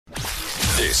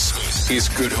This is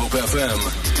Good Hope FM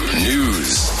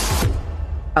News.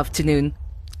 Afternoon.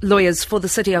 Lawyers for the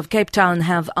city of Cape Town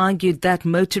have argued that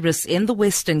motorists in the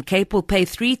Western Cape will pay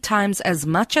 3 times as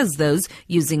much as those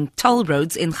using toll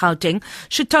roads in Gauteng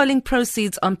should tolling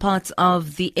proceeds on parts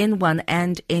of the N1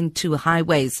 and N2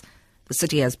 highways. The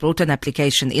city has brought an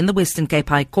application in the Western Cape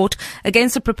High Court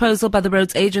against a proposal by the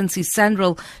roads agency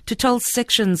SANRAL to toll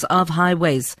sections of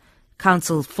highways.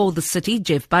 Counsel for the city,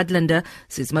 Jeff Budlander,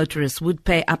 says motorists would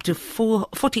pay up to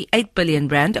 48 billion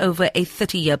rand over a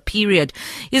 30-year period.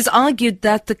 He has argued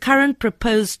that the current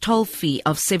proposed toll fee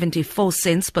of 74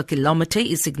 cents per kilometre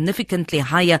is significantly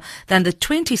higher than the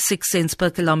 26 cents per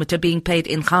kilometre being paid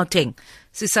in Gauteng.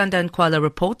 Sisanda Nkwala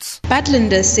reports.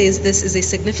 Budlander says this is a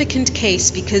significant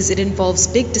case because it involves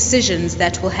big decisions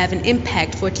that will have an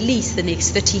impact for at least the next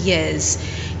 30 years.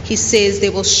 He says they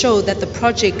will show that the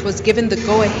project was given the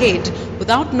go-ahead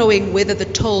without knowing whether the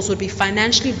tolls would be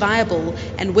financially viable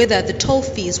and whether the toll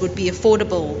fees would be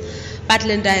affordable.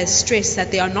 Budlander has stressed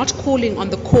that they are not calling on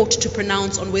the court to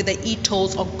pronounce on whether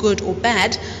e-tolls are good or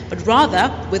bad, but rather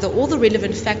whether all the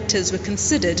relevant factors were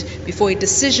considered before a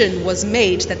decision was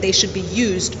made that they should be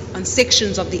used on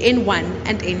sections of the N1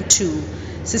 and N2.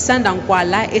 Sisanda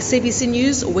Nkwala, SABC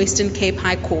News, Western Cape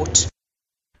High Court.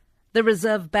 The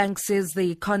Reserve Bank says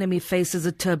the economy faces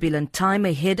a turbulent time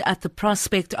ahead at the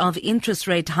prospect of interest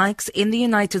rate hikes in the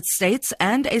United States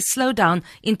and a slowdown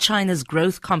in China's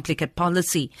growth complicate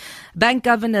policy. Bank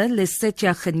Governor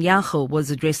Lesetja Kganyago was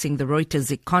addressing the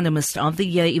Reuters Economist of the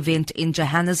Year event in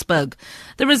Johannesburg.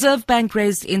 The Reserve Bank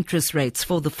raised interest rates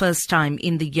for the first time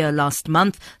in the year last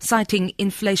month, citing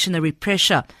inflationary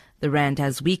pressure. The rand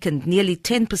has weakened nearly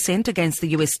 10% against the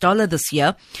US dollar this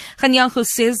year. Kganyago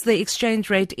says the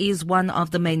exchange rate is one of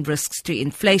the main risks to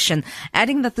inflation,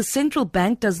 adding that the central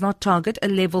bank does not target a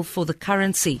level for the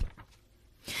currency.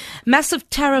 Massive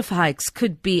tariff hikes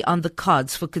could be on the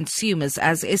cards for consumers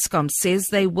as Eskom says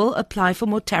they will apply for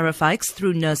more tariff hikes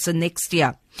through NERSA next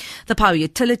year. The power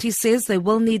utility says they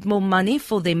will need more money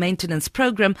for their maintenance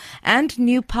program and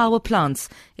new power plants.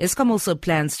 Eskom also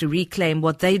plans to reclaim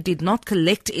what they did not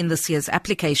collect in this year's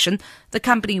application. The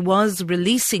company was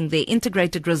releasing their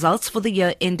integrated results for the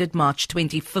year ended March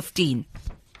 2015.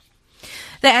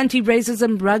 The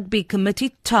Anti-Racism Rugby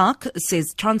Committee, TARC,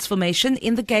 says transformation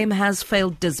in the game has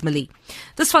failed dismally.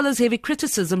 This follows heavy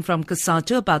criticism from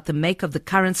Kasatu about the make of the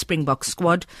current Springbok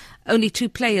squad. Only 2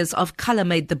 players of colour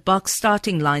made the box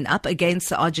starting line-up against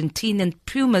the Argentinian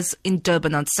Pumas in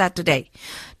Durban on Saturday.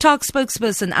 TARC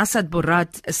spokesperson Asad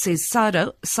Borat says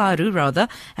Saru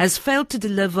has failed to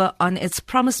deliver on its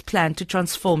promised plan to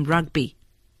transform rugby.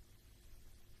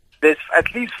 There's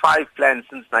at least 5 plans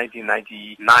since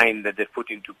 1999 that they've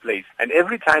put into place. And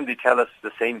every time they tell us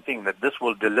the same thing, that this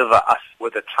will deliver us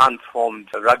with a transformed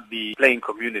rugby playing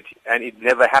community. And it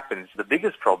never happens. The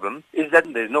biggest problem is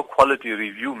that there's no quality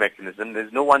review mechanism.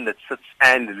 There's no one that sits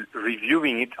and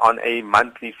reviewing it on a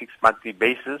fixed monthly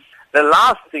basis. The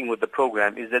last thing with the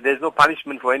program is that there's no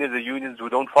punishment for any of the unions who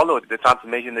don't follow the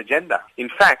transformation agenda. In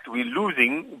fact, we're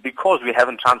losing because we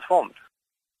haven't transformed.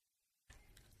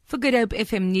 For Good Hope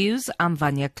FM News, I'm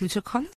Vanya Kluter-Collins.